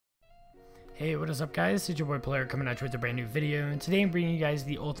Hey, what is up guys? It's your boy Player coming at you with a brand new video, and today I'm bringing you guys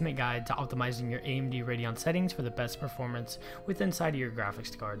the ultimate guide to optimizing your AMD Radeon settings for the best performance with inside of your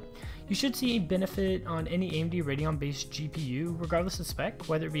graphics card. You should see a benefit on any AMD Radeon based GPU regardless of spec,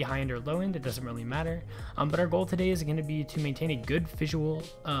 whether it be high end or low end, it doesn't really matter. But our goal today is going to be to maintain a good visual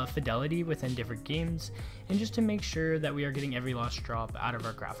fidelity within different games, and just to make sure that we are getting every last drop out of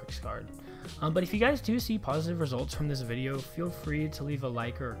our graphics card. But if you guys do see positive results from this video, feel free to leave a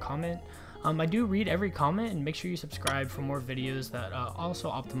like or a comment. I do read every comment, and make sure you subscribe for more videos that also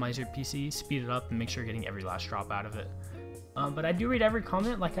optimize your PC, speed it up, and make sure you're getting every last drop out of it. But I do read every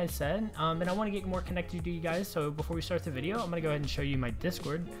comment, like I said, and I want to get more connected to you guys. So before we start the video, I'm going to go ahead and show you my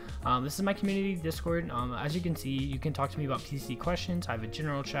Discord. This is my community Discord. As you can see, you can talk to me about PC questions. I have a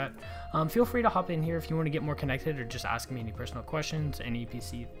general chat. Feel free to hop in here if you want to get more connected or just ask me any personal questions, any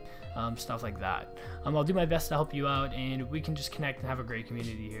PC stuff like that. I'll do my best to help you out, and we can just connect and have a great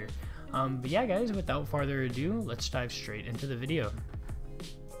community here. But yeah guys, without further ado, let's dive straight into the video.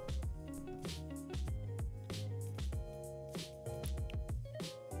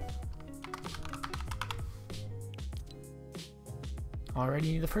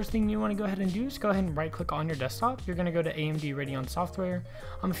 Alrighty, the first thing you want to go ahead and do is go ahead and right click on your desktop. You're going to go to AMD Radeon Software.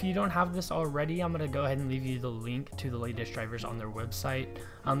 If you don't have this already, I'm going to go ahead and leave you the link to the latest drivers on their website.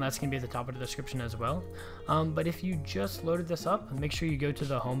 That's going to be at the top of the description as well. But if you just loaded this up, make sure you go to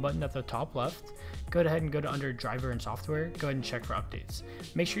the home button at the top left. Go ahead and go to under driver and software. Go ahead and check for updates.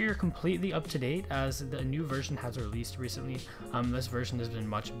 Make sure you're completely up to date, as the new version has released recently. This version has been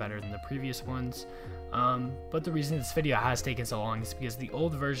much better than the previous ones. But the reason this video has taken so long is because the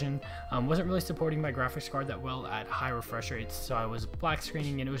old version wasn't really supporting my graphics card that well at high refresh rates, so I was black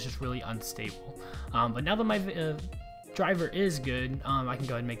screening and it was just really unstable. But now that my driver is good, I can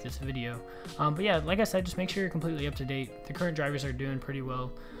go ahead and make this video. But yeah, like I said, just make sure you're completely up to date. The current drivers are doing pretty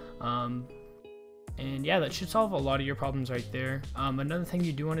well. And yeah, that should solve a lot of your problems right there. Another thing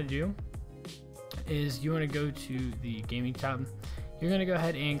you do want to do is you want to go to the gaming tab. You're going to go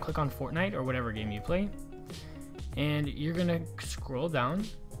ahead and click on Fortnite or whatever game you play, and you're going to scroll down,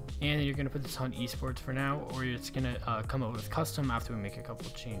 and you're going to put this on esports for now, or it's going to come up with custom after we make a couple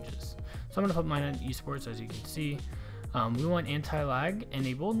of changes. So I'm going to put mine on esports. As you can see, we want anti-lag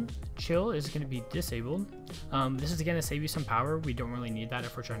enabled. Chill is going to be disabled. This is going to save you some power. We don't really need that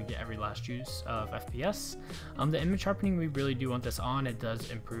if we're trying to get every last juice of FPS. The image sharpening, we really do want this on. It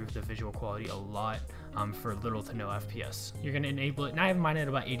does improve the visual quality a lot for little to no FPS. You're going to enable it, and I have mine at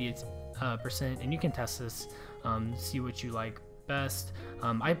about 88%, and you can test this, see what you like best.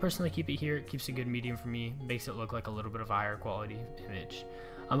 I personally keep it here. It keeps a good medium for me, makes it look like a little bit of a higher quality image.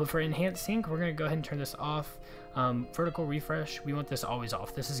 But for enhanced sync, we're going to go ahead and turn this off. Vertical refresh, we want this always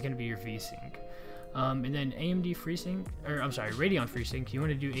off. This is going to be your VSync. And then AMD FreeSync, or I'm sorry, Radeon FreeSync, you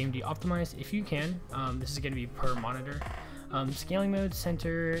want to do AMD optimized if you can. This is going to be per monitor. Scaling mode,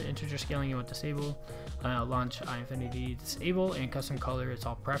 center, integer scaling, you want disable. Launch infinity, disable, and custom color, it's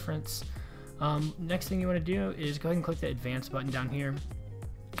all preference. Next thing you want to do is go ahead and click the advanced button down here.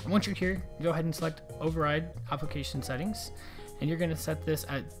 Once you're here, go ahead and select override application settings, and you're going to set this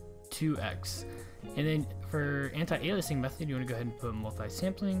at 2x. And then for anti-aliasing method, you want to go ahead and put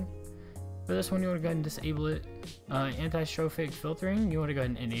multi-sampling. For this one, you want to go ahead and disable it. Anti-strophic filtering, you want to go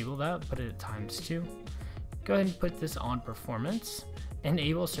ahead and enable that, put it at ×2. Go ahead and put this on performance.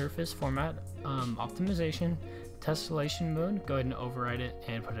 Enable surface format optimization. Tessellation mode, go ahead and override it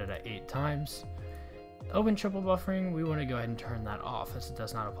and put it at 8 times. Open triple buffering, we want to go ahead and turn that off, as it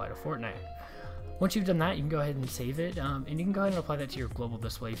does not apply to Fortnite. Once you've done that, you can go ahead and save it, and you can go ahead and apply that to your global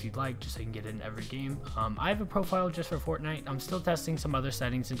display if you'd like, just so you can get it in every game. I have a profile just for Fortnite. I'm still testing some other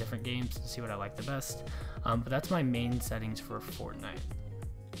settings in different games to see what I like the best, but that's my main settings for Fortnite.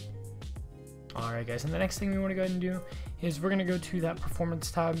 Alright guys, and the next thing we want to go ahead and do is we're going to go to that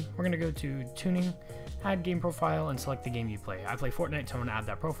performance tab. We're going to go to tuning, add game profile, and select the game you play. I play Fortnite, so I'm going to add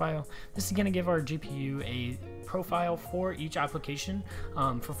that profile. This is going to give our GPU a profile for each application.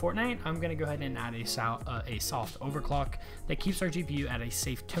 For Fortnite, I'm going to go ahead and add a soft overclock that keeps our GPU at a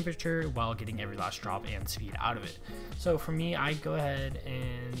safe temperature while getting every last drop and speed out of it. So for me, I go ahead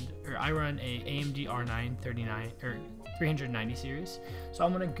and I run a AMD R9 390 series. So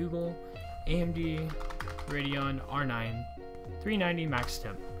I'm going to Google AMD Radeon R9 390 max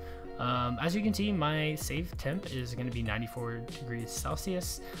temp. As you can see, my safe temp is going to be 94 degrees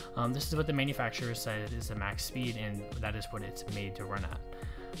Celsius. This is what the manufacturer said is the max speed, and that is what it's made to run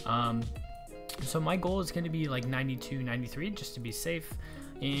at. So my goal is going to be like 92, 93 just to be safe.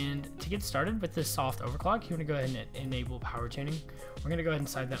 And to get started with this soft overclock, you want to go ahead and enable power tuning. We're going to go ahead and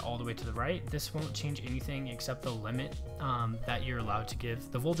slide that all the way to the right. This won't change anything except the limit that you're allowed to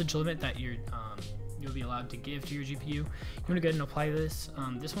give, the voltage limit that you'll be allowed to give to your GPU. You want to go ahead and apply this.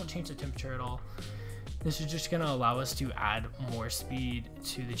 This won't change the temperature at all. This is just going to allow us to add more speed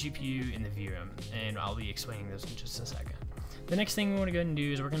to the GPU and the VRAM, and I'll be explaining those in just a second. The next thing we want to go ahead and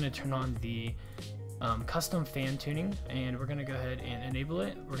do is we're going to turn on the custom fan tuning, and we're going to go ahead and enable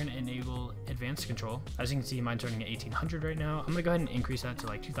it. We're going to enable advanced control. As you can see, mine's running at 1800 right now. I'm going to go ahead and increase that to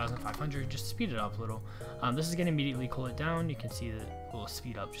like 2500 just to speed it up a little. This is going to immediately cool it down. You can see that it will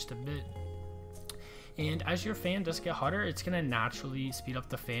speed up just a bit. And as your fan does get hotter, it's going to naturally speed up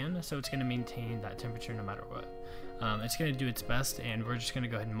the fan, so it's going to maintain that temperature no matter what. It's going to do its best, and we're just going to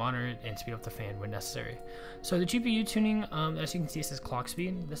go ahead and monitor it and speed up the fan when necessary. So the GPU tuning, as you can see, it says clock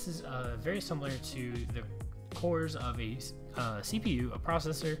speed. This is very similar to the cores of a CPU, a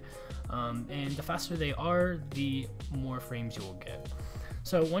processor, and the faster they are, the more frames you will get.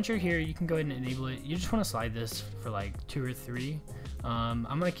 So once you're here, you can go ahead and enable it. You just want to slide this for like 2 or 3. I'm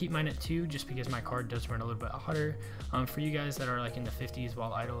going to keep mine at 2 just because my card does run a little bit hotter. For you guys that are like in the 50s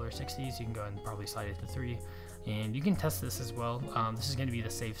while idle or 60s, you can go ahead and probably slide it to 3. And you can test this as well. This is going to be the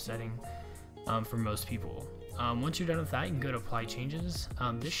safe setting for most people. Once you're done with that, you can go to apply changes.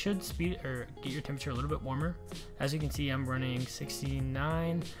 This should speed or get your temperature a little bit warmer. As you can see, I'm running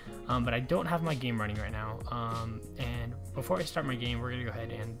 69, but I don't have my game running right now. And before I start my game, we're going to go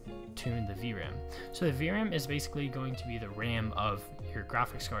ahead and tune the VRAM. So the VRAM is basically going to be the RAM of your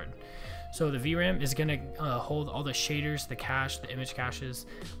graphics card. So the VRAM is going to hold all the shaders, the cache, the image caches,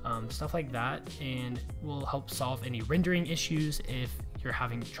 stuff like that, and will help solve any rendering issues if you're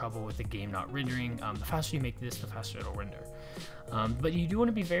having trouble with the game not rendering. The faster you make this, the faster it'll render. But you do want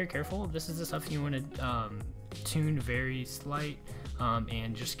to be very careful. This is the stuff you want to tune very slight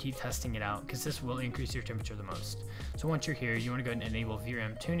and just keep testing it out, because this will increase your temperature the most. So once you're here, you want to go ahead and enable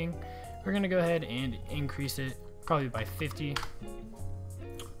VRAM tuning. We're going to go ahead and increase it probably by 50.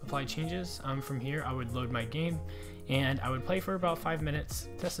 Apply changes. From here, I would load my game and I would play for about 5 minutes,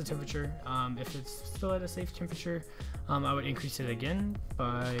 test the temperature. If it's still at a safe temperature, I would increase it again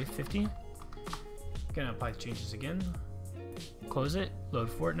by 50. Gonna apply changes again, close it, load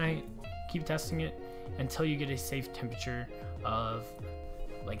Fortnite, keep testing it until you get a safe temperature of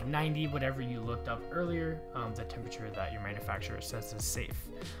like 90, whatever you looked up earlier, the temperature that your manufacturer says is safe.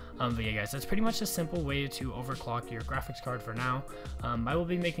 But yeah guys, that's pretty much a simple way to overclock your graphics card for now. I will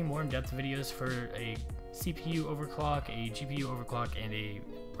be making more in-depth videos for a CPU overclock, a GPU overclock, and a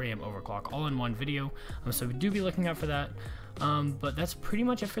RAM overclock all in one video, so do be looking out for that. But that's pretty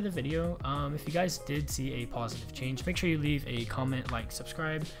much it for the video. If you guys did see a positive change, make sure you leave a comment, like,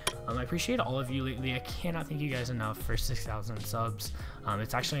 subscribe. I appreciate all of you lately. I cannot thank you guys enough for 6,000 subs.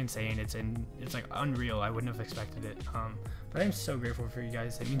 It's actually insane. It's like unreal. I wouldn't have expected it. But I'm so grateful for you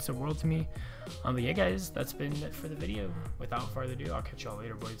guys. It means the world to me. But yeah guys, that's been it for the video. Without further ado, I'll catch y'all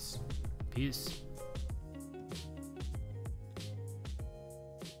later, boys. Peace.